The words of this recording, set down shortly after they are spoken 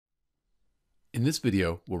In this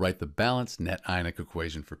video, we'll write the balanced net ionic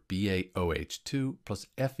equation for BaOH2 plus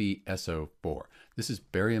FeSO4. This is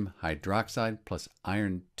barium hydroxide plus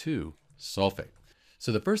iron 2 sulfate.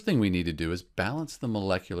 So the first thing we need to do is balance the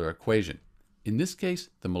molecular equation. In this case,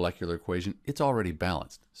 the molecular equation, it's already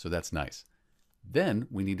balanced, so that's nice. Then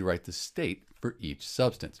we need to write the state for each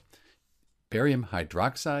substance. Barium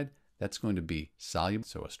hydroxide, that's going to be soluble,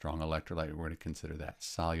 so a strong electrolyte, we're going to consider that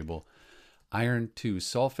soluble. Iron 2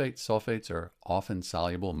 sulfate. Sulfates are often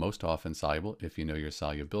soluble, most often soluble, if you know your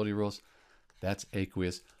solubility rules. That's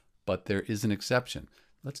aqueous, but there is an exception.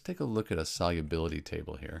 Let's take a look at a solubility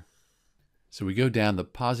table here. So we go down the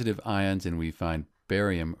positive ions and we find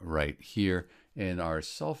barium right here, and our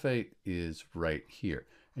sulfate is right here.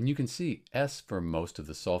 And you can see S for most of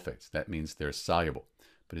the sulfates. That means they're soluble.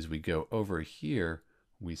 But as we go over here,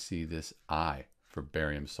 we see this I for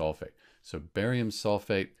barium sulfate. So barium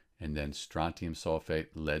sulfate, and then strontium sulfate,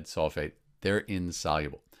 lead sulfate, they're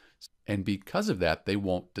insoluble. And because of that, they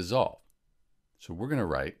won't dissolve. So we're going to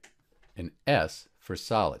write an S for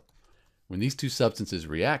solid. When these two substances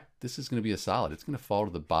react, this is going to be a solid. It's going to fall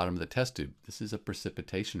to the bottom of the test tube. This is a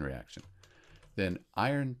precipitation reaction. Then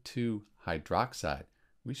iron 2 hydroxide,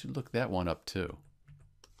 we should look that one up too.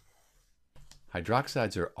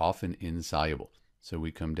 Hydroxides are often insoluble. So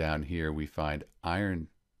we come down here, we find iron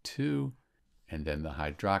 2, and then the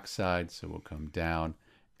hydroxide, so we'll come down.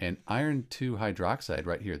 And iron 2 hydroxide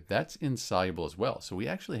right here, that's insoluble as well. So we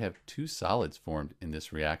actually have two solids formed in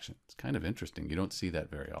this reaction. It's kind of interesting. You don't see that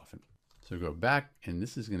very often. So go back, and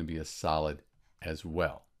this is going to be a solid as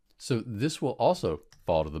well. So this will also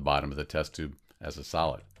fall to the bottom of the test tube as a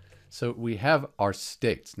solid. So we have our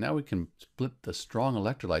states. Now we can split the strong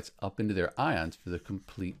electrolytes up into their ions for the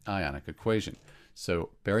complete ionic equation. So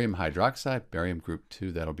barium hydroxide, barium group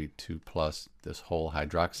 2, that'll be 2 plus, this whole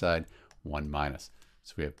hydroxide, 1 minus.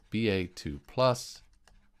 So we have Ba2 plus,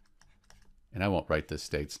 and I won't write the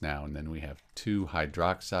states now, and then we have 2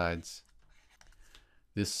 hydroxides.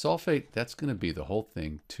 This sulfate, that's going to be the whole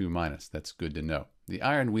thing 2 minus. That's good to know. The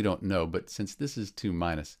iron we don't know, but since this is 2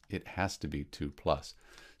 minus, it has to be 2 plus.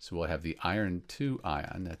 So we'll have the iron 2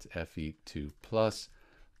 ion, that's Fe2 plus,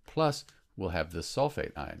 plus we'll have the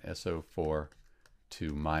sulfate ion, SO4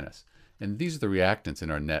 2 minus. And these are the reactants in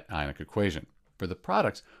our net ionic equation. For the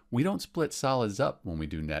products, we don't split solids up when we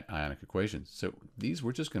do net ionic equations. So these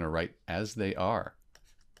we're just going to write as they are.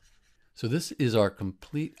 So this is our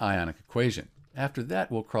complete ionic equation. After that,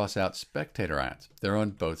 we'll cross out spectator ions. They're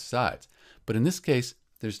on both sides. But in this case,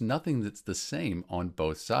 there's nothing that's the same on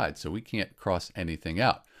both sides, so we can't cross anything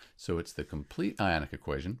out. So it's the complete ionic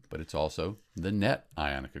equation, but it's also the net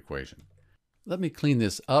ionic equation. Let me clean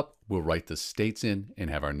this up. We'll write the states in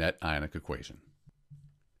and have our net ionic equation.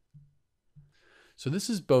 So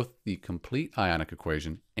this is both the complete ionic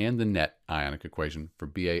equation and the net ionic equation for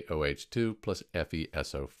BaOH2 plus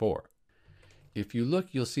FeSO4. If you look,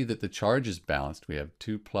 you'll see that the charge is balanced. We have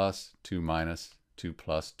 2 plus, 2 minus, 2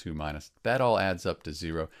 plus, 2 minus. That all adds up to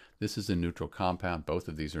 0. This is a neutral compound. Both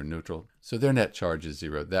of these are neutral. So their net charge is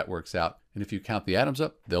 0. That works out. And if you count the atoms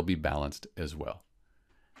up, they'll be balanced as well.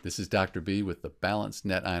 This is Dr. B with the balanced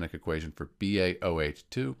net ionic equation for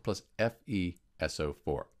BaOH2 plus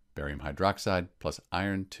FeSO4, barium hydroxide plus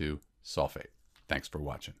iron 2 sulfate. Thanks for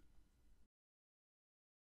watching.